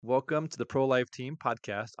Welcome to the ProLife Team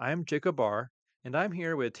podcast. I'm Jacob Barr, and I'm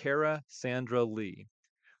here with Tara Sandra Lee.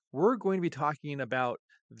 We're going to be talking about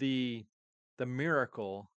the the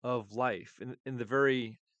miracle of life in the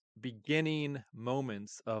very beginning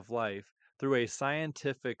moments of life through a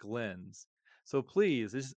scientific lens. So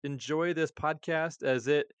please just enjoy this podcast as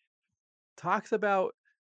it talks about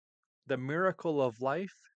the miracle of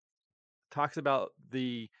life, talks about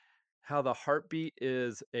the how the heartbeat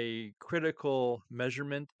is a critical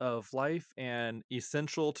measurement of life and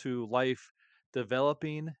essential to life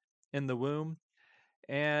developing in the womb.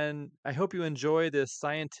 And I hope you enjoy this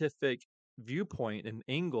scientific viewpoint and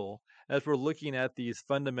angle as we're looking at these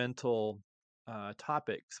fundamental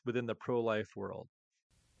topics within the pro life world.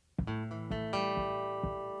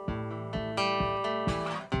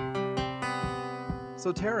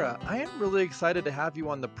 So, Tara, I am really excited to have you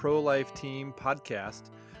on the Pro Life Team podcast.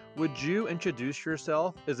 Would you introduce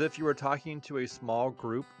yourself as if you were talking to a small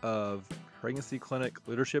group of pregnancy clinic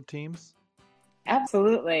leadership teams?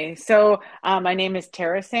 Absolutely. So my name is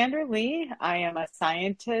Tara Sandra Lee. I am a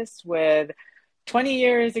scientist with 20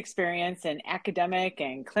 years experience in academic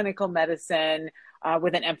and clinical medicine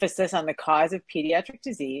with an emphasis on the cause of pediatric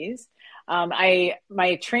disease.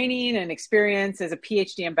 My training and experience is a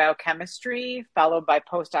PhD in biochemistry, followed by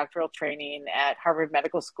postdoctoral training at Harvard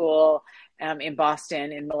Medical School in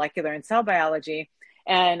Boston in molecular and cell biology.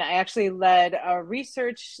 And I actually led a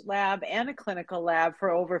research lab and a clinical lab for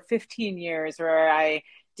over 15 years where I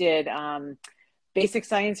did basic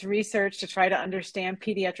science research to try to understand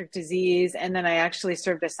pediatric disease. And then I actually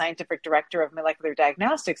served as scientific director of molecular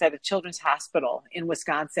diagnostics at a children's hospital in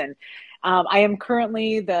Wisconsin. I am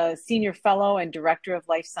currently the senior fellow and director of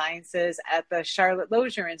life sciences at the Charlotte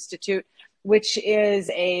Lozier Institute, which is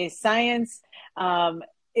a science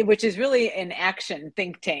which is really an action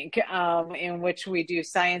think tank in which we do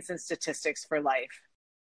science and statistics for life.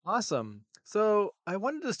 Awesome. So, I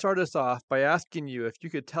wanted to start us off by asking you if you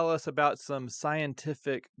could tell us about some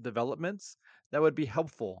scientific developments that would be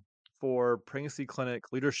helpful for pregnancy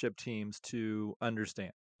clinic leadership teams to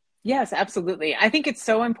understand. Yes, absolutely. I think it's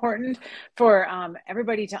so important for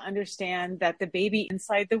everybody to understand that the baby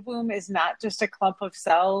inside the womb is not just a clump of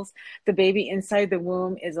cells. The baby inside the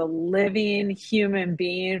womb is a living human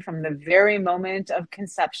being from the very moment of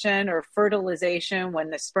conception or fertilization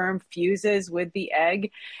when the sperm fuses with the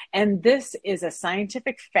egg. And this is a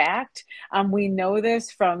scientific fact. We know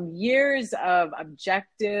this from years of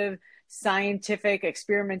objective scientific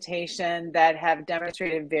experimentation that have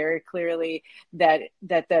demonstrated very clearly that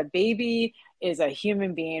the baby is a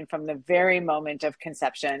human being from the very moment of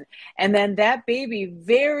conception. And then that baby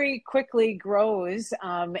very quickly grows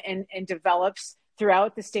and develops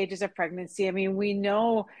throughout the stages of pregnancy. I mean, we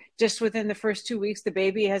know just within the first 2 weeks, the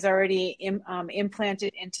baby has already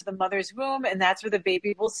implanted into the mother's womb, and that's where the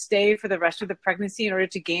baby will stay for the rest of the pregnancy in order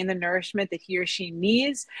to gain the nourishment that he or she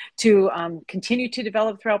needs to continue to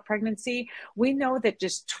develop throughout pregnancy. We know that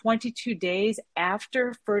just 22 days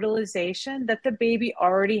after fertilization, that the baby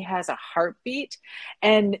already has a heartbeat,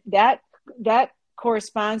 and that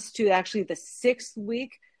corresponds to actually the 6th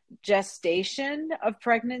week gestation of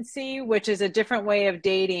pregnancy, which is a different way of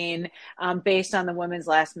dating based on the woman's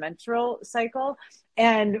last menstrual cycle.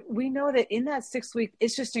 And we know that in that 6th week,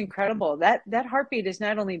 it's just incredible. That heartbeat is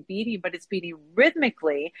not only beating, but it's beating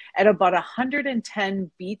rhythmically at about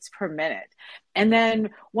 110 beats per minute. And then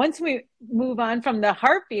once we move on from the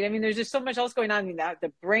heartbeat, I mean, there's just so much else going on. I mean,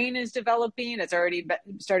 the brain is developing. It's already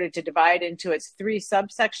started to divide into its 3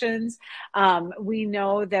 subsections. We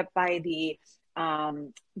know that by the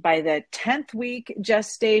 10th week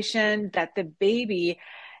gestation, that the baby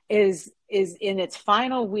is in its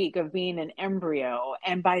final week of being an embryo.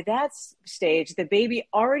 And by that stage, the baby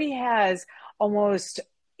already has almost,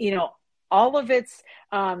 all of its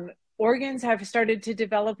organs have started to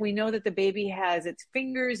develop. We know that the baby has its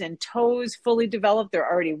fingers and toes fully developed.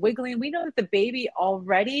 They're already wiggling. We know that the baby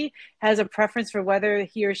already has a preference for whether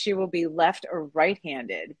he or she will be left or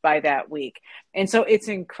right-handed by that week. And so it's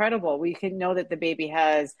incredible. We can know that the baby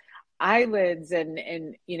has eyelids and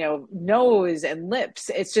nose and lips.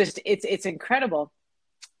 It's incredible.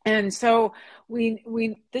 And so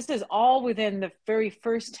this is all within the very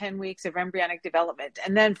first 10 weeks of embryonic development.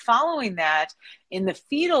 And then following that, in the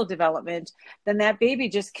fetal development, then that baby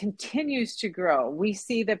just continues to grow. We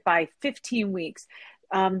see that by 15 weeks,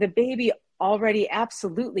 the baby already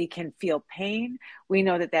absolutely can feel pain. We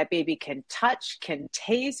know that baby can touch, can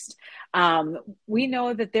taste. We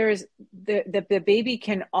know that the baby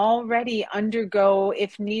can already undergo,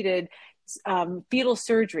 if needed, fetal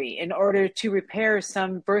surgery in order to repair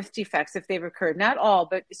some birth defects if they've occurred. Not all,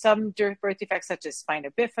 but some birth defects such as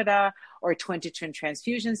spina bifida or twin-to-twin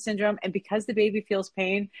transfusion syndrome. And because the baby feels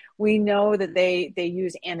pain, we know that they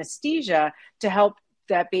use anesthesia to help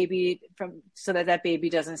that baby so that baby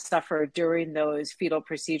doesn't suffer during those fetal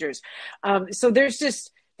procedures. So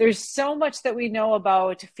there's so much that we know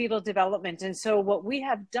about fetal development. And so what we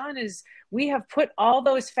have done is we have put all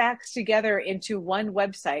those facts together into one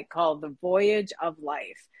website called The Voyage of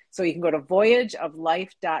Life. So you can go to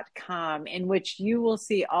voyageoflife.com, in which you will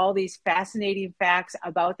see all these fascinating facts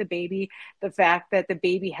about the baby, the fact that the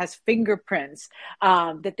baby has fingerprints,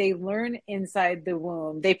 that they learn inside the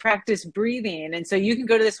womb. They practice breathing. And so you can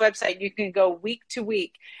go to this website, you can go week to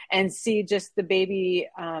week and see just the baby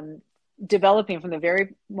developing from the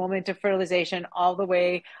very moment of fertilization all the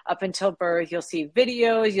way up until birth. You'll see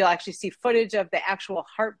videos, you'll actually see footage of the actual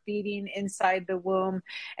heart beating inside the womb.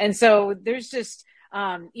 And so there's just,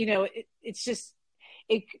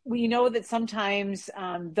 we know that sometimes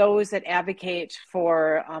those that advocate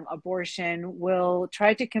for abortion will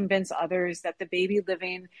try to convince others that the baby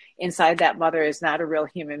living inside that mother is not a real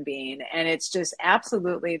human being. And it's just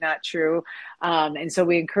absolutely not true. And so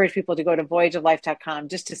we encourage people to go to voyageoflife.com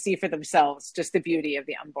just to see for themselves just the beauty of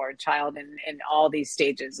the unborn child in all these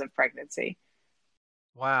stages of pregnancy.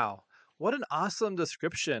 Wow. What an awesome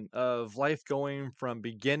description of life going from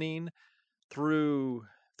beginning through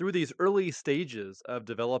these early stages of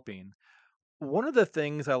developing. One of the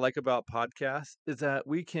things I like about podcasts is that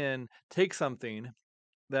we can take something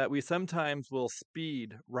that we sometimes will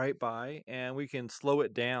speed right by and we can slow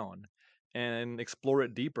it down and explore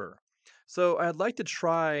it deeper. So I'd like to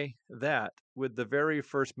try that with the very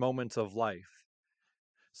first moments of life.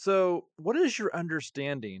 So, what is your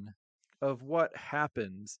understanding of what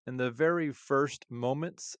happens in the very first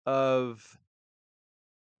moments of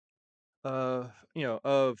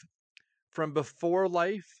from before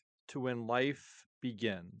life to when life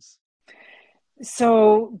begins?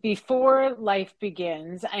 So before life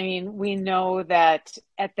begins, I mean, we know that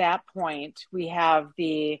at that point we have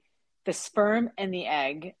the sperm and the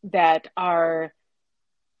egg that are,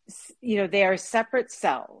 they are separate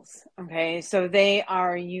cells. Okay. So they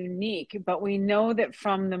are unique, but we know that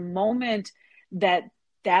from the moment that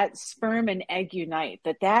sperm and egg unite,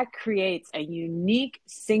 that creates a unique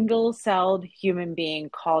single-celled human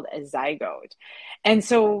being called a zygote. And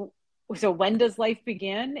so when does life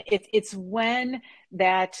begin? It's when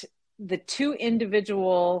the two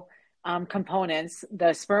individual components,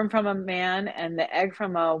 the sperm from a man and the egg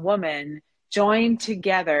from a woman, join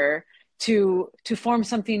together to form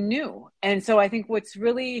something new. And so I think what's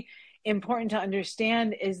really important to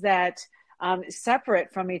understand is that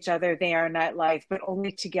separate from each other, they are not life, but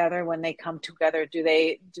only together, when they come together, do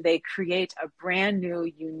they create a brand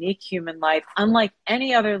new, unique human life, unlike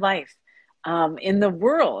any other life in the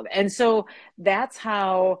world. And so that's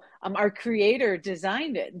how our Creator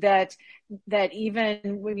designed it, that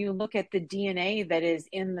even when you look at the DNA that is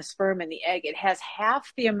in the sperm and the egg, it has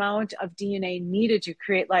half the amount of DNA needed to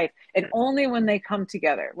create life. And only when they come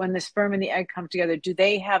together, when the sperm and the egg come together, do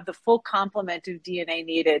they have the full complement of DNA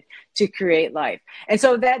needed to create life. And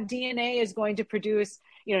so that DNA is going to produce,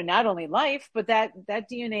 not only life, but that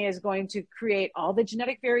DNA is going to create all the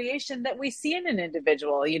genetic variation that we see in an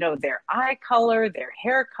individual, their eye color, their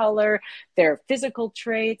hair color, their physical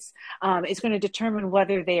traits. It's going to determine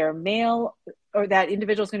whether they are male, or that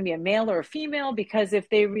individual is going to be a male or a female, because if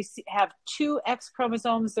they have two X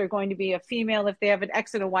chromosomes, they're going to be a female. If they have an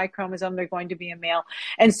X and a Y chromosome, they're going to be a male.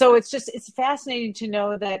 And so it's fascinating to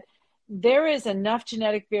know that there is enough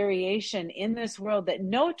genetic variation in this world that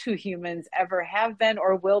no two humans ever have been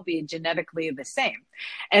or will be genetically the same.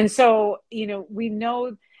 And so, we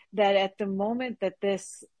know that at the moment that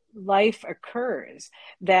this life occurs,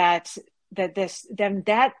 that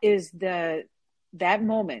is that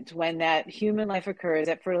moment when that human life occurs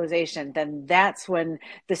at fertilization, then that's when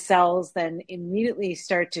the cells then immediately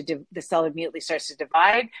the cell immediately starts to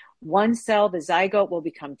divide. One cell, the zygote, will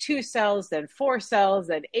become two cells, then four cells,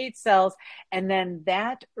 then eight cells. And then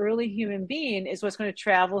that early human being is what's going to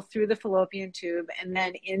travel through the fallopian tube and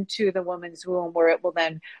then into the woman's womb, where it will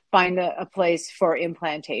then find a place for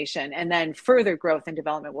implantation, and then further growth and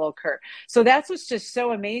development will occur. So that's what's just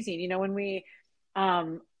so amazing.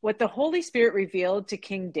 What the Holy Spirit revealed to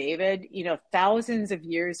King David, thousands of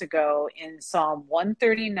years ago in Psalm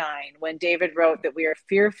 139, when David wrote that we are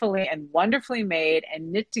fearfully and wonderfully made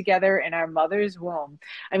and knit together in our mother's womb.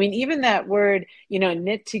 I mean, even that word,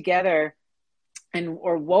 knit together, and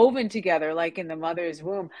or woven together like in the mother's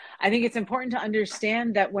womb. I think it's important to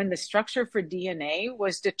understand that when the structure for DNA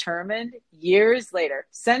was determined years later,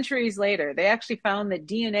 centuries later, they actually found that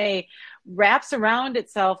DNA wraps around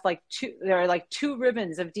itself like there are like two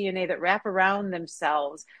ribbons of DNA that wrap around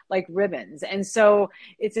themselves like ribbons. And so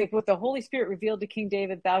it's like what the Holy Spirit revealed to King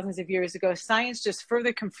David thousands of years ago, science just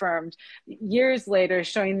further confirmed years later,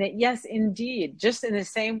 showing that yes, indeed, just in the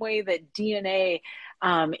same way that DNA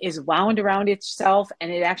is wound around itself,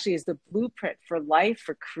 and it actually is the blueprint for life,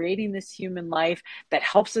 for creating this human life that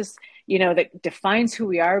helps us, that defines who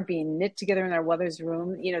we are, being knit together in our mother's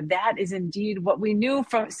womb. That is indeed what we knew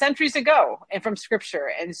from centuries ago and from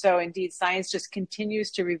scripture. And so indeed science just continues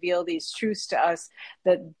to reveal these truths to us,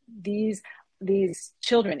 that these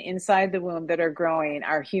children inside the womb that are growing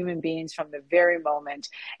are human beings from the very moment,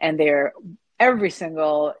 and they're every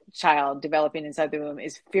single child developing inside the womb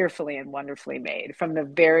is fearfully and wonderfully made from the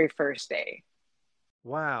very first day.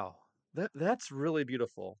 Wow. That's really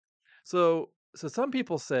beautiful. So some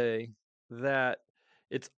people say that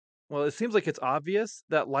it's well, it seems like it's obvious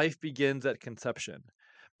that life begins at conception.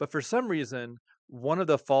 But for some reason, one of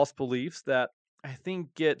the false beliefs that I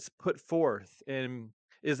think gets put forth and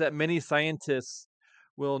is that many scientists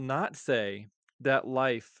will not say that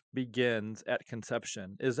life begins at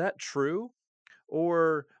conception. Is that true?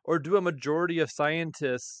 Or do a majority of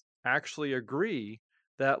scientists actually agree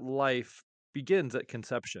that life begins at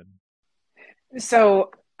conception?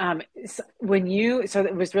 So, so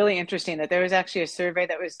it was really interesting that there was actually a survey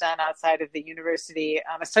that was done outside of the university,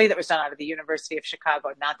 a study that was done out of the University of Chicago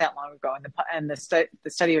not that long ago, and the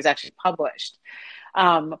study was actually published.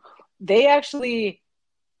 They actually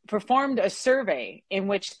performed a survey in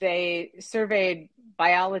which they surveyed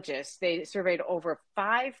biologists. They surveyed over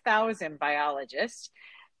 5,000 biologists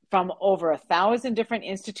from over 1,000 different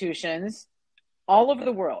institutions all over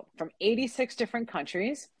the world, from 86 different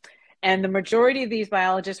countries. And the majority of these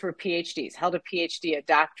biologists were PhDs, held a PhD, a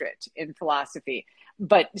doctorate in philosophy,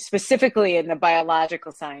 but specifically in the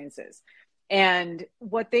biological sciences. And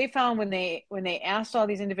what they found when they asked all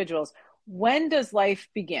these individuals, when does life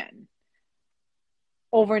begin?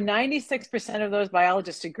 Over 96% of those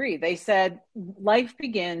biologists agree. They said life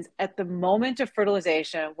begins at the moment of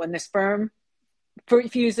fertilization, when the sperm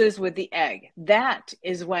fuses with the egg. That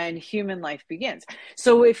is when human life begins.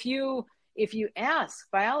 So if you ask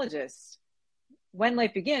biologists when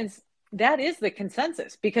life begins, that is the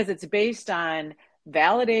consensus, because it's based on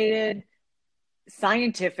validated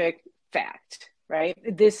scientific fact, right?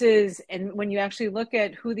 And when you actually look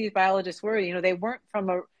at who these biologists were, they weren't from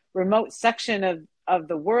a remote section of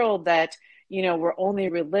the world that, were only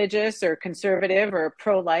religious or conservative or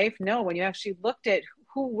pro-life. No, when you actually looked at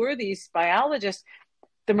who were these biologists,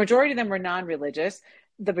 the majority of them were non-religious,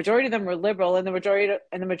 the majority of them were liberal, and the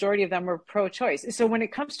majority of them were pro-choice. So when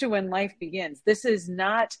it comes to when life begins, this is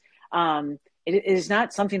not it is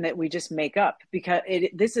not something that we just make up, because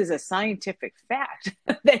this is a scientific fact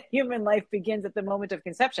that human life begins at the moment of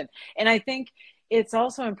conception. And I think it's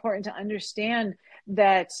also important to understand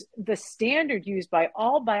that the standard used by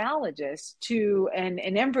all biologists and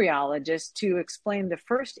embryologists to explain the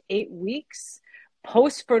first 8 weeks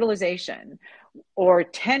post fertilization or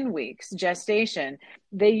 10 weeks gestation,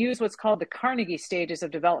 they use what's called the Carnegie stages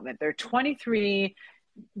of development. There are 23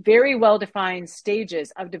 very well-defined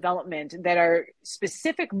stages of development that are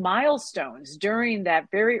specific milestones during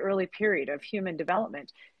that very early period of human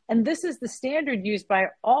development. And this is the standard used by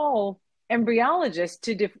all embryologists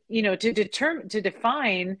to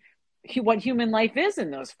define what human life is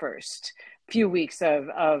in those first few weeks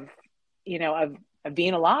of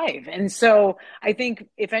being alive. And so I think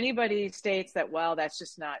if anybody states that, well, that's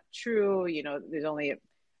just not true, there's only a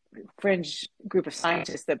fringe group of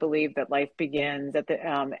scientists that believe that life begins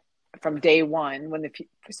from day one when the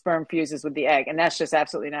sperm fuses with the egg, and that's just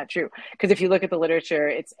absolutely not true. Because if you look at the literature,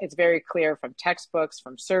 it's very clear from textbooks,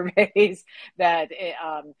 from surveys, that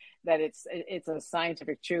it's a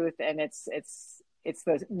scientific truth, and it's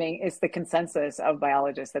the consensus of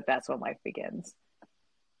biologists that that's when life begins.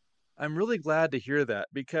 I'm really glad to hear that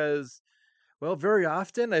because, well, very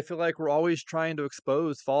often I feel like we're always trying to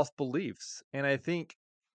expose false beliefs. And I think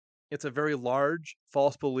it's a very large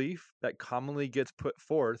false belief that commonly gets put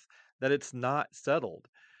forth that it's not settled.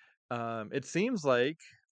 It seems like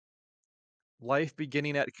life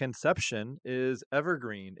beginning at conception is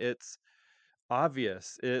evergreen. It's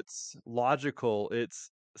obvious. It's logical. It's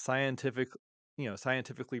scientific,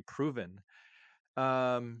 scientifically proven.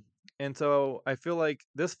 Um, and so I feel like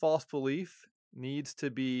this false belief needs to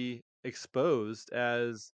be exposed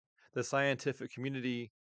as the scientific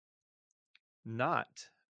community not.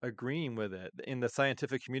 agreeing with it, in the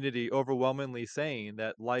scientific community overwhelmingly saying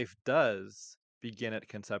that life does begin at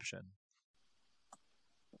conception.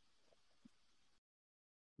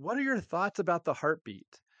 What are your thoughts about the heartbeat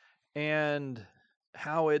and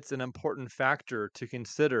how it's an important factor to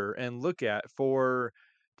consider and look at for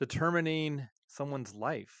determining someone's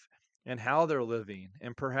life and how they're living,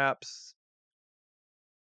 and perhaps,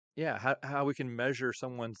 yeah, how we can measure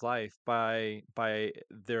someone's life by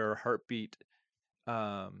their heartbeat,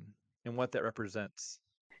 um, and what that represents?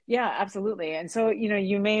 Yeah, absolutely. And so,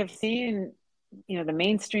 you may have seen, the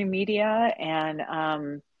mainstream media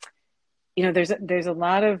and, there's a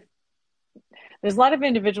lot of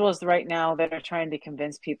individuals right now that are trying to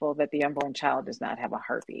convince people that the unborn child does not have a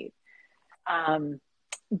heartbeat. Um,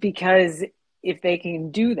 because if they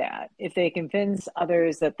can do that, if they convince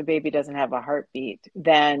others that the baby doesn't have a heartbeat,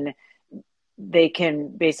 then they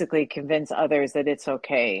can basically convince others that it's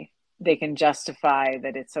okay. They can justify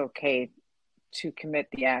that it's okay to commit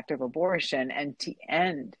the act of abortion and to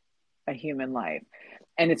end a human life.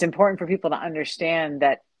 And it's important for people to understand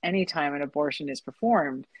that anytime an abortion is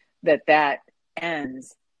performed, that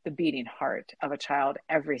ends the beating heart of a child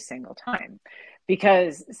every single time,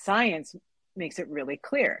 because science makes it really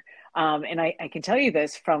clear. And I can tell you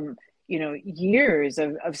this from years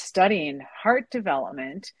of studying heart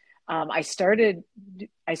development. I started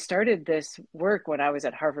this work when I was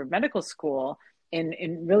at Harvard Medical School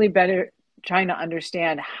in really better trying to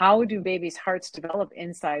understand how do babies' hearts develop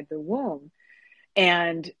inside the womb,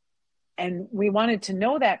 and we wanted to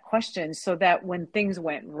know that question so that when things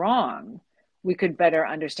went wrong, we could better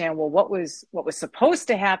understand, well, what was supposed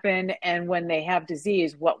to happen, and when they have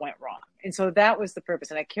disease, what went wrong. And so that was the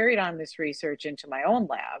purpose. And I carried on this research into my own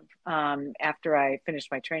lab after I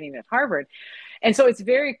finished my training at Harvard. And so it's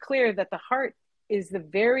very clear that the heart is the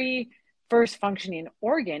very first functioning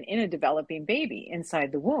organ in a developing baby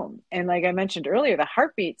inside the womb. And like I mentioned earlier, the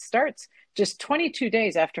heartbeat starts just 22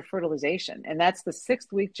 days after fertilization, and that's the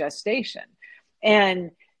 6th week gestation.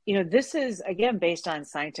 And this is, again, based on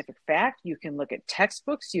scientific fact. You can look at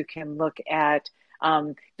textbooks. You can look at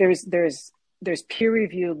there's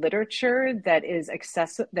peer-reviewed literature that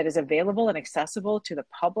is available and accessible to the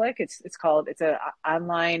public. It's an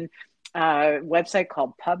online website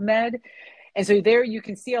called PubMed. And so there you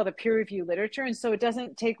can see all the peer-reviewed literature. And so it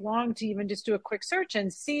doesn't take long to even just do a quick search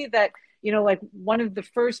and see that, like one of the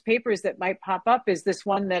first papers that might pop up is this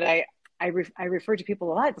one that I refer to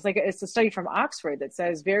people a lot. It's a study from Oxford that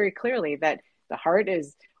says very clearly that the heart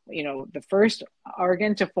is, the first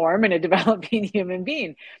organ to form in a developing human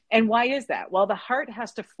being. And why is that? Well, the heart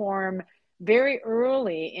has to form very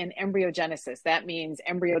early in embryogenesis. That means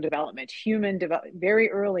embryo development,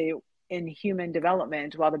 very early in human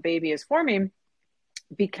development while the baby is forming,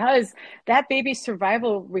 because that baby's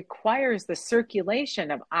survival requires the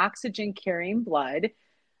circulation of oxygen carrying blood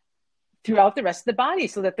throughout the rest of the body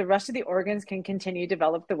so that the rest of the organs can continue to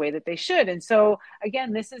develop the way that they should. And so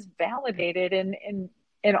again, this is validated in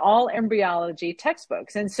all embryology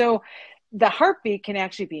textbooks. And so the heartbeat can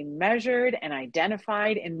actually be measured and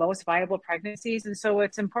identified in most viable pregnancies. And so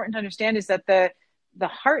what's important to understand is that the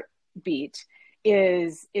heartbeat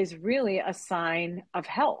is really a sign of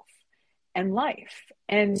health and life.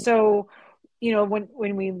 And so,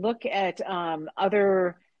 when we look at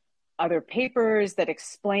other papers that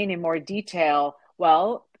explain in more detail,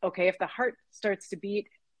 well, okay, if the heart starts to beat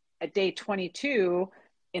at day 22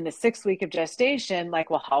 in the 6th week of gestation, like,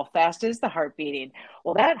 well, how fast is the heart beating?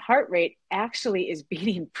 Well, that heart rate actually is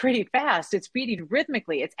beating pretty fast. It's beating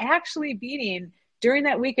rhythmically. It's actually beating during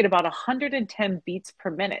that week at about 110 beats per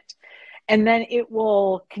minute. And then it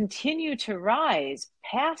will continue to rise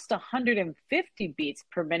past 150 beats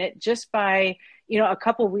per minute just by, a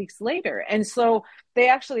couple of weeks later. And so they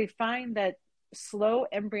actually find that slow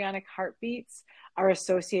embryonic heartbeats are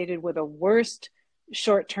associated with a worse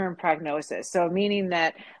short-term prognosis. So meaning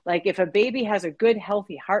that, like, if a baby has a good,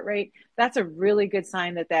 healthy heart rate, that's a really good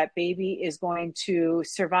sign that that baby is going to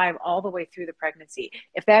survive all the way through the pregnancy.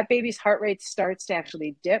 If that baby's heart rate starts to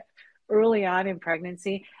actually dip early on in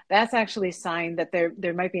pregnancy, that's actually a sign that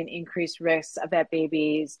there might be an increased risk of that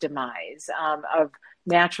baby's demise, of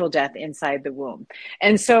natural death inside the womb.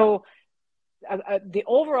 And so the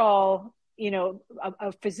overall,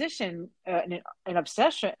 a physician, an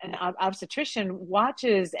obstetrician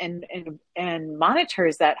watches and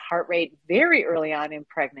monitors that heart rate very early on in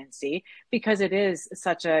pregnancy, because it is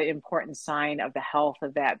such an important sign of the health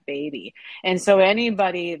of that baby. And so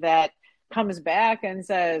anybody that comes back and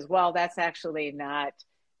says, well, that's actually not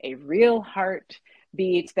a real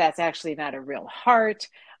heartbeat, that's actually not a real heart,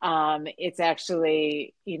 it's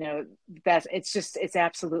actually, it's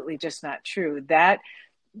absolutely just not true. That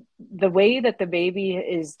the way that the baby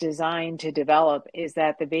is designed to develop is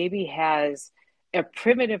that the baby has a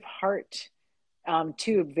primitive heart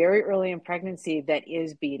tube very early in pregnancy that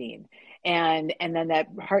is beating. And then that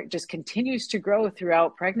heart just continues to grow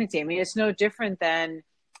throughout pregnancy. I mean, it's no different than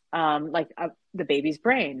the baby's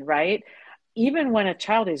brain, right? Even when a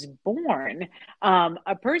child is born,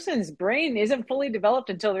 a person's brain isn't fully developed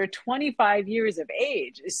until they're 25 years of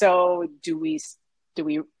age. So do we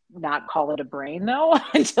not call it a brain though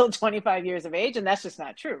until 25 years of age? And that's just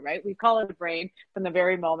not true, right? We call it a brain from the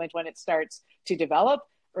very moment when it starts to develop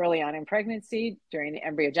early on in pregnancy during the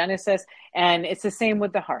embryogenesis. And it's the same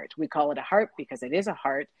with the heart. We call it a heart because it is a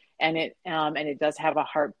heart, and it does have a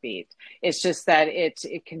heartbeat. It's just that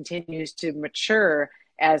it continues to mature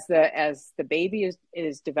as the baby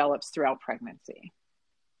is develops throughout pregnancy.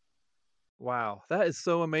 Wow, that is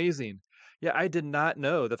so amazing. Yeah, I did not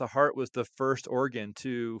know that the heart was the first organ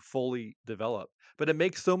to fully develop, but it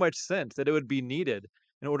makes so much sense that it would be needed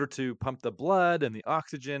in order to pump the blood and the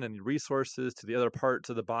oxygen and the resources to the other parts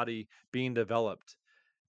of the body being developed.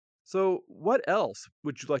 So, what else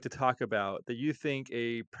would you like to talk about that you think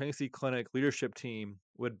a pregnancy clinic leadership team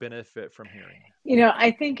would benefit from hearing?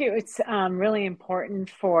 I think it's really important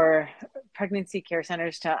for pregnancy care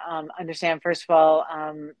centers to understand, first of all,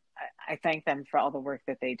 I thank them for all the work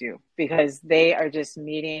that they do, because they are just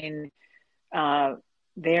uh,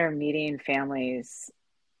 they are meeting families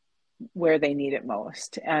where they need it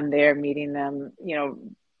most. And they're meeting them,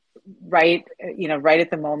 right at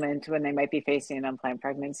the moment when they might be facing an unplanned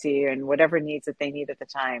pregnancy and whatever needs that they need at the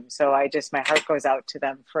time. So my heart goes out to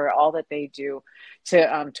them for all that they do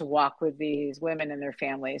to walk with these women and their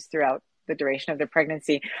families throughout the duration of their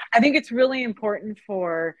pregnancy. I think it's really important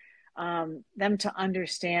for them to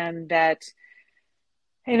understand that,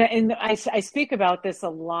 and I speak about this a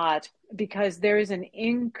lot because there is an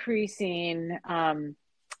increasing,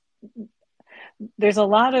 there's a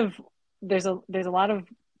lot of there's a lot of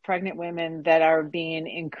pregnant women that are being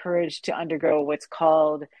encouraged to undergo what's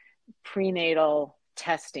called prenatal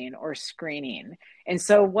testing or screening. And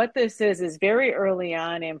so what this is very early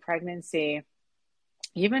on in pregnancy,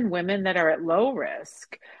 even women that are at low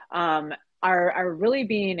risk are really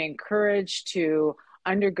being encouraged to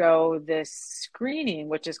undergo this screening,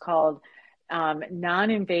 which is called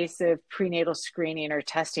non-invasive prenatal screening or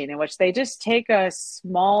testing, in which they just take a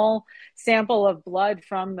small sample of blood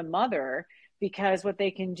from the mother, because what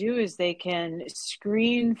they can do is they can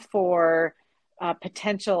screen for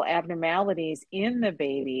potential abnormalities in the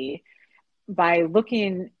baby by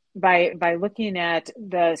looking at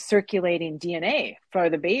the circulating DNA for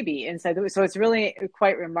the baby inside. So it's really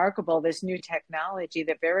quite remarkable, this new technology,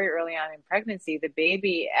 that very early on in pregnancy, the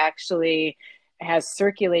baby actually has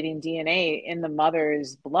circulating DNA in the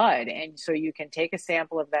mother's blood. And so you can take a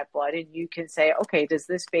sample of that blood and you can say, okay, does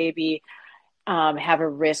this baby have a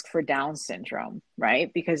risk for Down syndrome,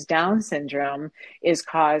 right? Because Down syndrome is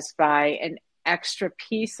caused by an extra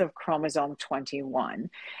piece of chromosome 21.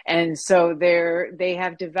 And so they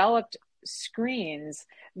have developed screens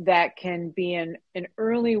that can be an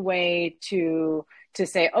early way to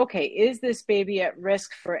say, okay, is this baby at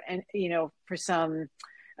risk for some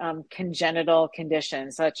congenital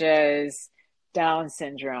conditions such as Down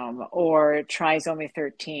syndrome or trisomy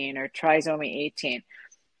 13 or trisomy 18.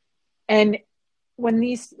 And when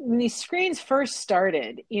these screens first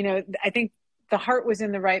started, I think the heart was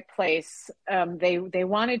in the right place. They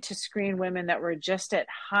wanted to screen women that were just at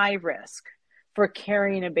high risk for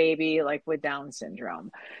carrying a baby like with Down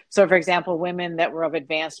syndrome. So, for example, women that were of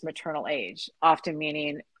advanced maternal age, often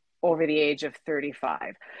meaning over the age of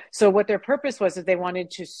 35. So what their purpose was is they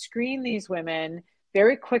wanted to screen these women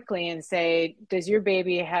very quickly and say, does your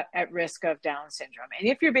baby at risk of Down syndrome? And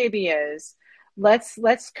if your baby is,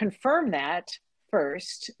 let's confirm that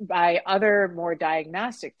first by other more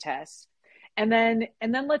diagnostic tests. And then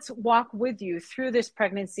let's walk with you through this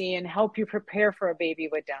pregnancy and help you prepare for a baby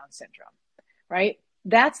with Down syndrome, right?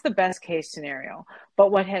 That's the best case scenario.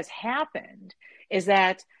 But what has happened is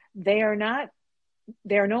that they are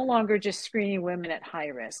no longer just screening women at high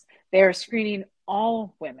risk. They are screening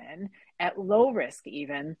all women at low risk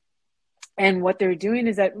even. And what they're doing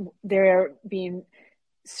is that they're being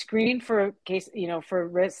screened for for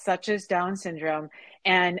risks such as Down syndrome.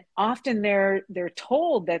 And often they're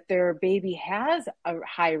told that their baby has a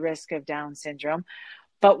high risk of Down syndrome.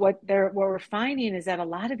 But what we're finding is that a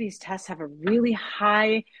lot of these tests have a really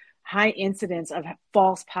high incidence of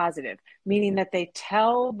false positive, meaning that they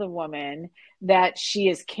tell the woman that she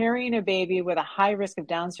is carrying a baby with a high risk of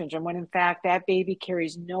Down syndrome, when in fact that baby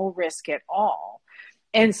carries no risk at all.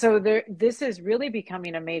 And so this is really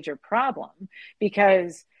becoming a major problem,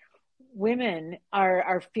 because women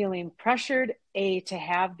are feeling pressured, to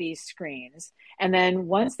have these screens. And then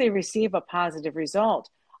once they receive a positive result,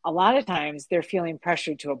 a lot of times they're feeling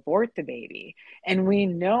pressured to abort the baby. And we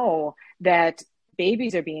know that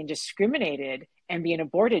babies are being discriminated and being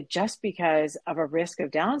aborted just because of a risk of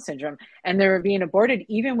Down syndrome. And they're being aborted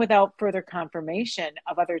even without further confirmation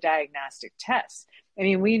of other diagnostic tests. I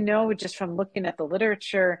mean, we know just from looking at the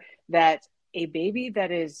literature that a baby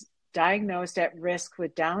that is diagnosed at risk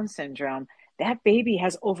with Down syndrome, that baby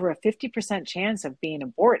has over a 50% chance of being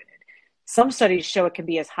aborted. Some studies show it can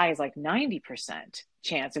be as high as like 90%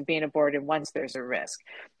 chance of being aborted once there's a risk.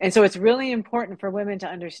 And so it's really important for women to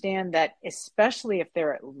understand that, especially if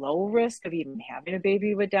they're at low risk of even having a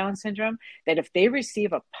baby with Down syndrome, that if they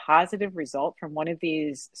receive a positive result from one of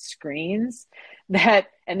these screens, that,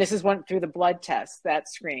 and this is one through the blood test, that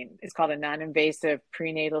screen is called a non-invasive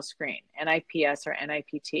prenatal screen, NIPS or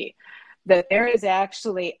NIPT, that there is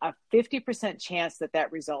actually a 50% chance that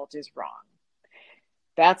that result is wrong.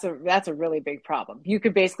 That's a really big problem. You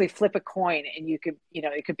could basically flip a coin and you could,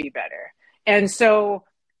 it could be better. And so,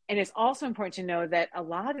 and it's also important to know that a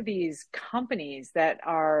lot of these companies that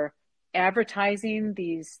are advertising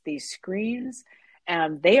these screens,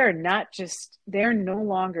 they're no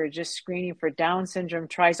longer just screening for Down syndrome,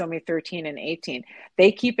 trisomy 13 and 18.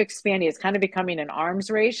 They keep expanding. It's kind of becoming an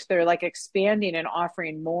arms race. They're like expanding and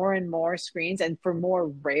offering more and more screens, and for more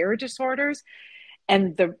rare disorders.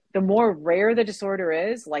 And the more rare the disorder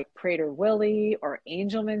is, like Prader-Willi or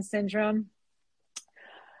Angelman syndrome,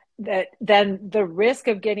 then the risk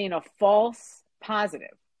of getting a false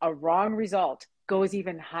positive, a wrong result, goes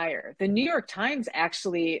even higher. The New York Times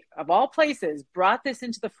actually, of all places, brought this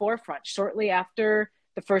into the forefront shortly after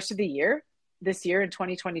the first of the year. This year in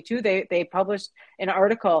 2022, they published an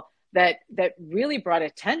article that really brought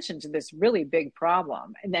attention to this really big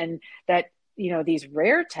problem. And then that, these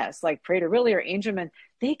rare tests like Prader-Willi or Angelman,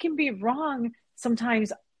 they can be wrong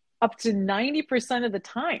sometimes up to 90% of the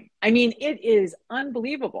time. I mean, it is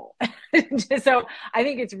unbelievable. So I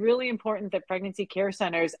think it's really important that pregnancy care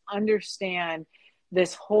centers understand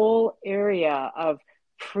this whole area of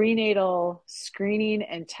prenatal screening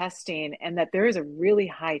and testing, and that there is a really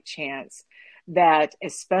high chance that,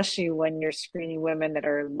 especially when you're screening women that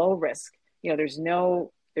are low risk, there's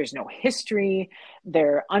no history,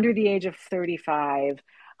 they're under the age of 35,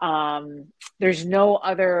 there's no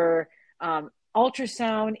other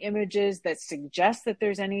ultrasound images that suggest that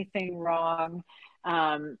there's anything wrong,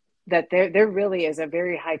 that there really is a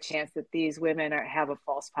very high chance that these women have a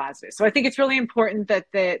false positive. So I think it's really important that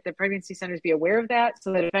the pregnancy centers be aware of that,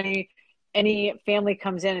 so that if any family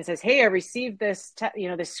comes in and says, hey, I received this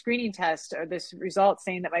this screening test or this result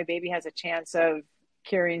saying that my baby has a chance of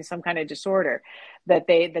carrying some kind of disorder, that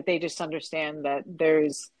they just understand that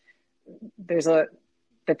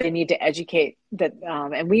that they need to educate that.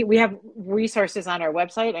 And we have resources on our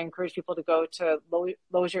website. I encourage people to go to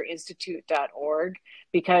loeserInstitute.org,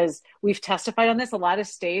 because we've testified on this. A lot of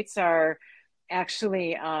states are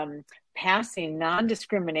actually passing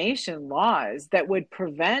non-discrimination laws that would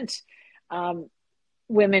prevent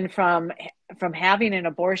women from having an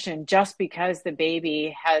abortion just because the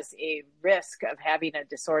baby has a risk of having a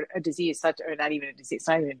disease, or not even a disease, it's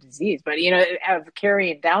not even a disease, but of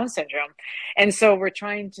carrying Down syndrome. And so we're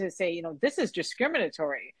trying to say, this is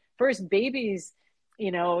discriminatory. First, babies,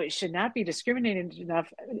 should not be discriminated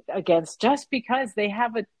enough against just because they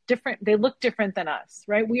look different than us,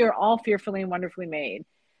 right? We are all fearfully and wonderfully made,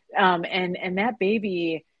 and that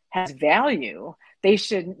baby has value. They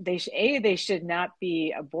should not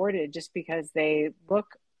be aborted just because they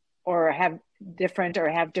look or have different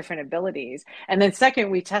abilities. And then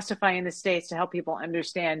second, we testify in the states to help people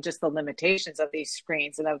understand just the limitations of these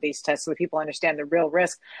screens and of these tests, so that people understand the real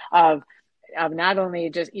risk of not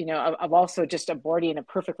only just, of also just aborting a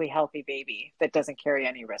perfectly healthy baby that doesn't carry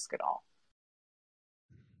any risk at all.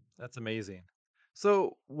 That's amazing.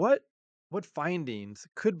 So what findings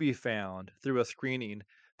could be found through a screening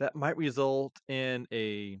that might result in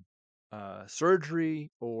a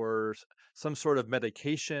surgery or some sort of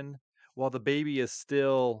medication while the baby is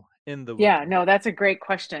still in the Yeah, womb? no, that's a great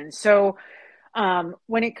question. So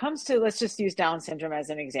when it comes to, let's just use Down syndrome as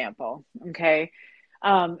an example. Okay.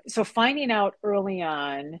 So finding out early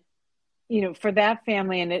on, for that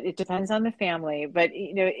family, and it depends on the family, but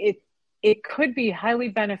it could be highly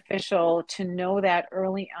beneficial to know that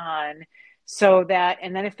early on, so that,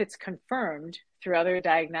 and then if it's confirmed through other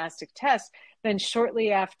diagnostic tests, then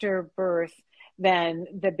shortly after birth, then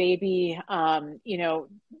the baby,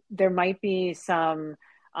 there might be some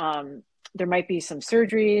there might be some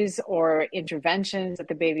surgeries or interventions that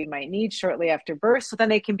the baby might need shortly after birth, so then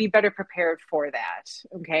they can be better prepared for that.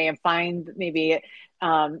 Okay, and find maybe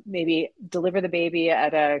deliver the baby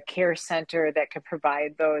at a care center that could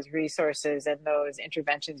provide those resources and those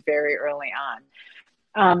interventions very early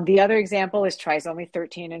on. The other example is trisomy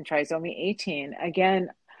 13 and trisomy 18. Again,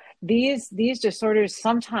 these disorders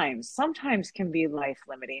sometimes can be life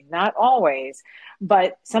limiting, not always,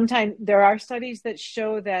 but sometimes there are studies that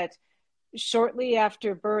show that shortly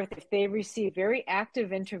after birth, if they receive very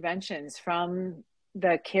active interventions from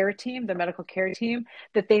the care team, the medical care team,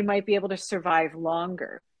 that they might be able to survive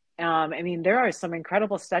longer. I mean, there are some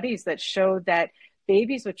incredible studies that show that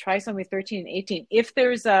babies with trisomy 13 and 18, if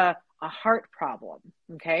there's a heart problem,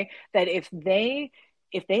 okay, that if they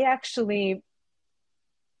actually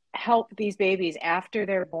help these babies after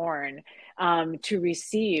they're born to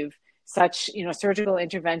receive such, surgical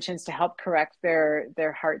interventions to help correct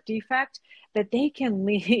their heart defect, that they can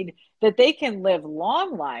live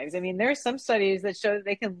long lives. I mean, there's some studies that show that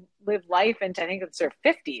they can live life into, I think it's their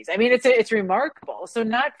 50s. I mean, it's remarkable. So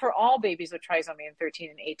not for all babies with trisomy 13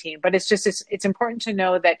 and 18, but it's important to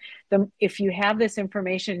know that if you have this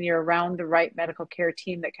information, you're around the right medical care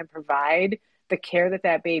team that can provide the care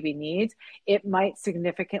that baby needs, it might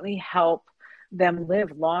significantly help them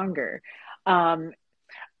live longer.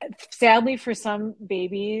 Sadly, for some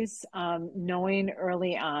babies, knowing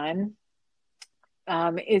early on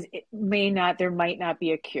there might not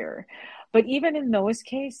be a cure. But even in those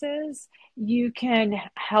cases, you can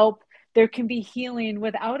help. There can be healing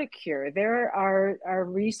without a cure. There are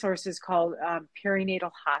resources called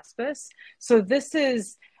perinatal hospice. So this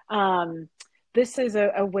is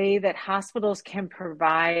a way that hospitals can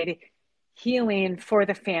provide healing for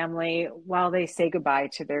the family while they say goodbye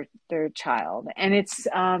to their child. And it's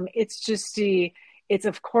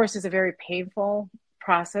of course is a very painful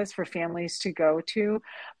process for families to go to,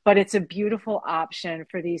 but it's a beautiful option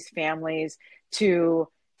for these families to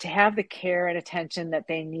have the care and attention that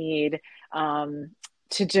they need,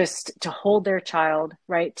 to hold their child,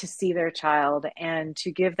 right, to see their child and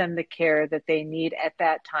to give them the care that they need at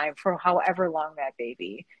that time for however long that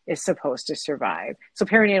baby is supposed to survive. So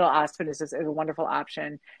perinatal hospice is a wonderful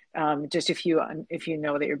option, just if you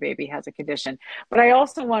know that your baby has a condition. But I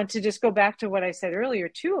also want to just go back to what I said earlier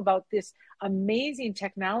too about this amazing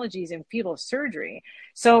technologies in fetal surgery.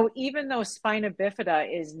 So even though spina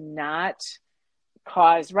bifida is not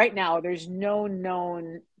caused right now, there's no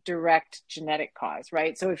known direct genetic cause,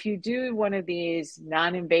 right? So if you do one of these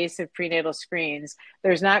non-invasive prenatal screens,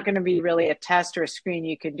 there's not going to be really a test or a screen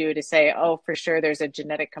you can do to say, oh, for sure, there's a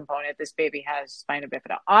genetic component. This baby has spina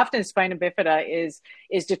bifida. Often spina bifida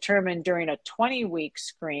is determined during a 20-week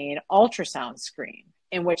screen, ultrasound screen,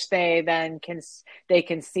 in which they then can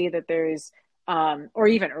see that there's or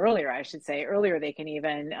even earlier, I should say, they can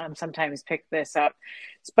even sometimes pick this up.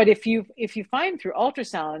 But if you find through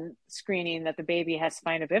ultrasound screening that the baby has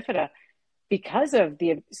spina bifida, because of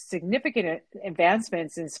the significant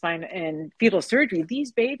advancements in spine and fetal surgery,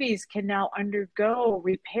 these babies can now undergo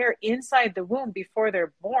repair inside the womb before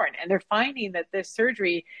they're born. And they're finding that this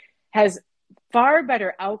surgery has far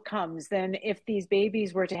better outcomes than if these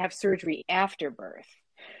babies were to have surgery after birth.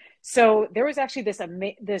 So there was actually this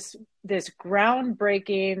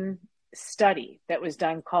groundbreaking study that was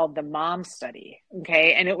done called the MOM study,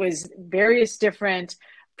 okay? And it was various different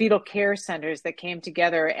fetal care centers that came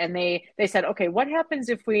together, and they said, okay, what happens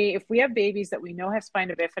if we have babies that we know have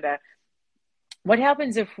spina bifida? What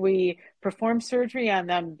happens if we perform surgery on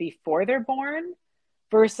them before they're born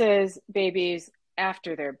versus babies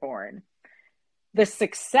after they're born? The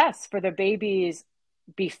success for the babies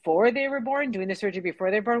before they were born, doing the surgery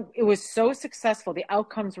before they were born, it was so successful. The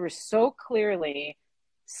outcomes were so clearly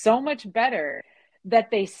so much better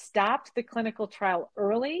that they stopped the clinical trial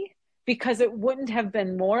early because it wouldn't have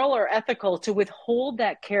been moral or ethical to withhold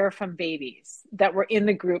that care from babies that were in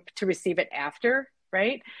the group to receive it after,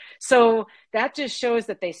 right? So that just shows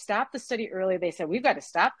that they stopped the study early. They said, we've got to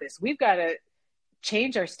stop this. We've got to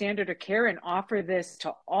change our standard of care and offer this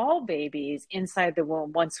to all babies inside the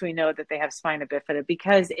womb once we know that they have spina bifida,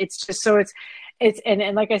 because it's just so it's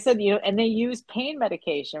and like I said, and they use pain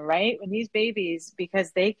medication, right, when these babies,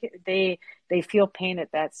 because they feel pain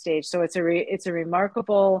at that stage. So it's a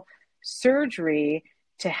remarkable surgery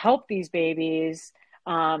to help these babies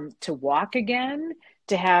to walk again,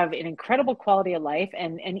 to have an incredible quality of life,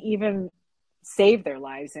 and even save their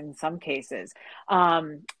lives in some cases.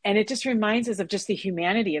 And it just reminds us of just the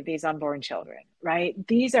humanity of these unborn children, right?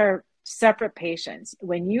 These are separate patients.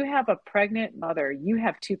 When you have a pregnant mother, you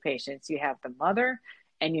have two patients. You have the mother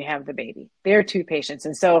and you have the baby. They're two patients.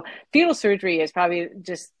 And so fetal surgery is probably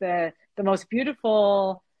just the the most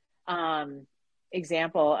beautiful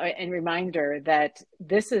example and reminder that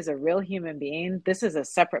this is a real human being. This is a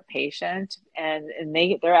separate patient, and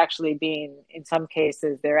they're actually being, in some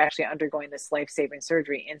cases, they're actually undergoing this life-saving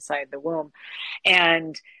surgery inside the womb.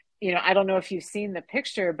 And I don't know if you've seen the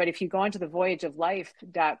picture, but if you go onto the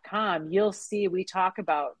voyageoflife.com, you'll see we talk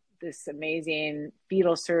about this amazing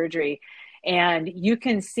fetal surgery. And you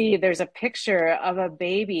can see there's a picture of a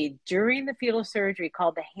baby during the fetal surgery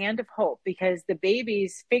called the Hand of Hope, because the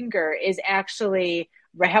baby's finger is actually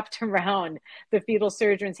wrapped around the fetal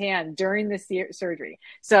surgeon's hand during the surgery.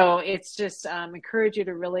 So it's just encourage you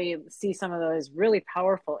to really see some of those really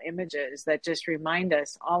powerful images that just remind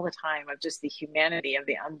us all the time of just the humanity of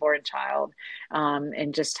the unborn child,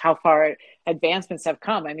 and just how far advancements have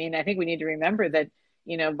come. I mean, I think we need to remember that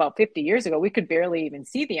about 50 years ago, we could barely even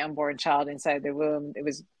see the unborn child inside the womb. It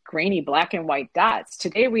was grainy black and white dots.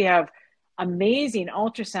 Today, we have amazing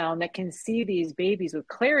ultrasound that can see these babies with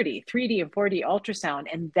clarity, 3D and 4D ultrasound.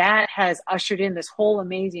 And that has ushered in this whole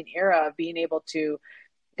amazing era of being able to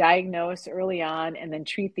diagnose early on and then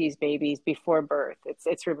treat these babies before birth.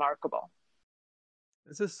 It's remarkable.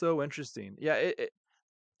 This is so interesting. Yeah,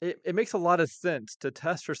 it makes a lot of sense to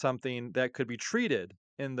test for something that could be treated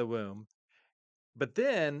in the womb. But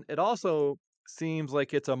then it also seems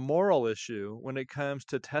like it's a moral issue when it comes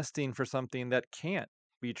to testing for something that can't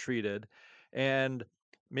be treated. And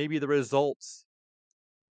maybe the results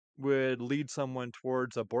would lead someone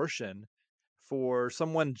towards abortion for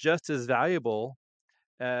someone just as valuable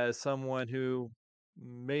as someone who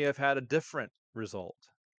may have had a different result.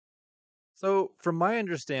 So, from my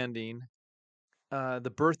understanding,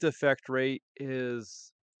 the birth defect rate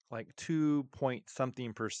is like 2 point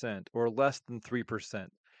something percent or less than 3%.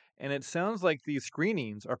 And it sounds like these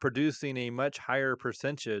screenings are producing a much higher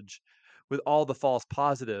percentage with all the false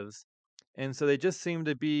positives. And so they just seem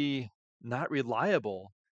to be not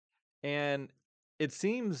reliable. And it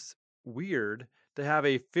seems weird to have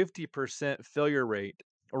a 50% failure rate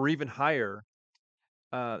or even higher.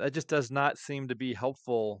 That just does not seem to be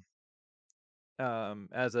helpful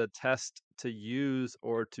as a test to use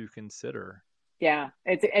or to consider. Yeah,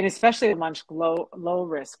 and especially amongst low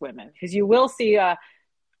risk women, because you will see a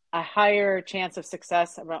higher chance of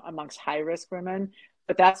success amongst high risk women.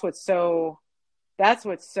 But that's what's so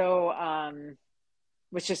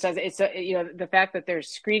which just says it's the fact that they're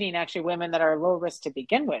screening actually women that are low risk to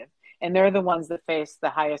begin with, and they're the ones that face the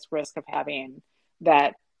highest risk of having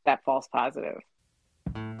that false positive.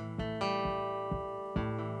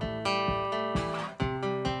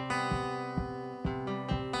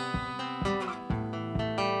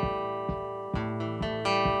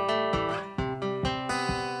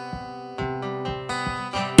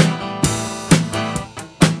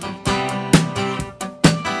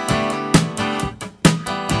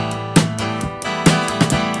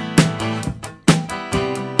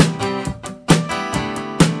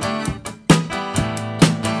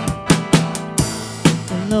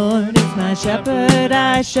 Shepherd,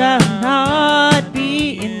 I shall not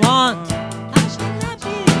be in want. I shall not be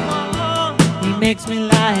in want. He makes me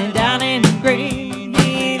lie down in green.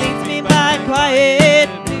 He leads me by quiet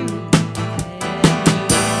blue.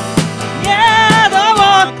 Yeah, though I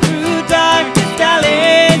walk through darkest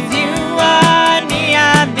valleys, you are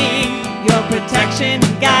near me. Your protection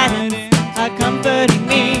and guidance are comforting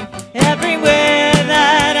me everywhere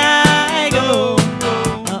that I go.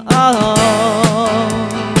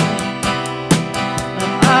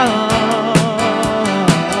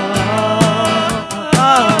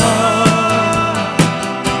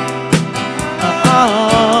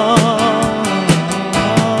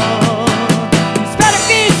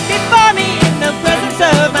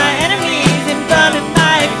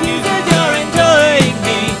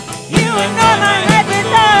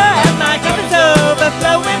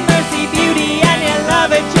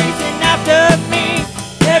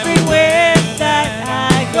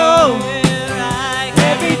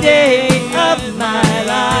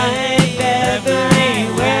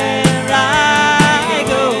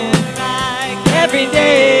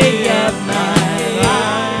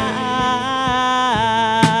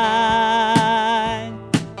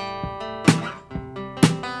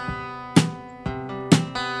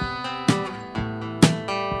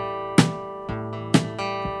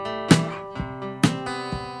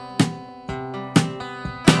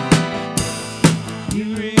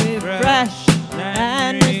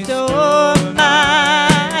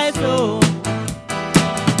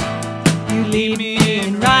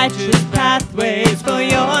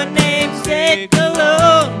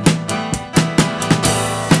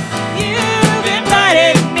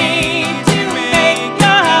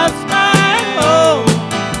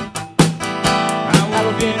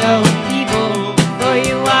 You know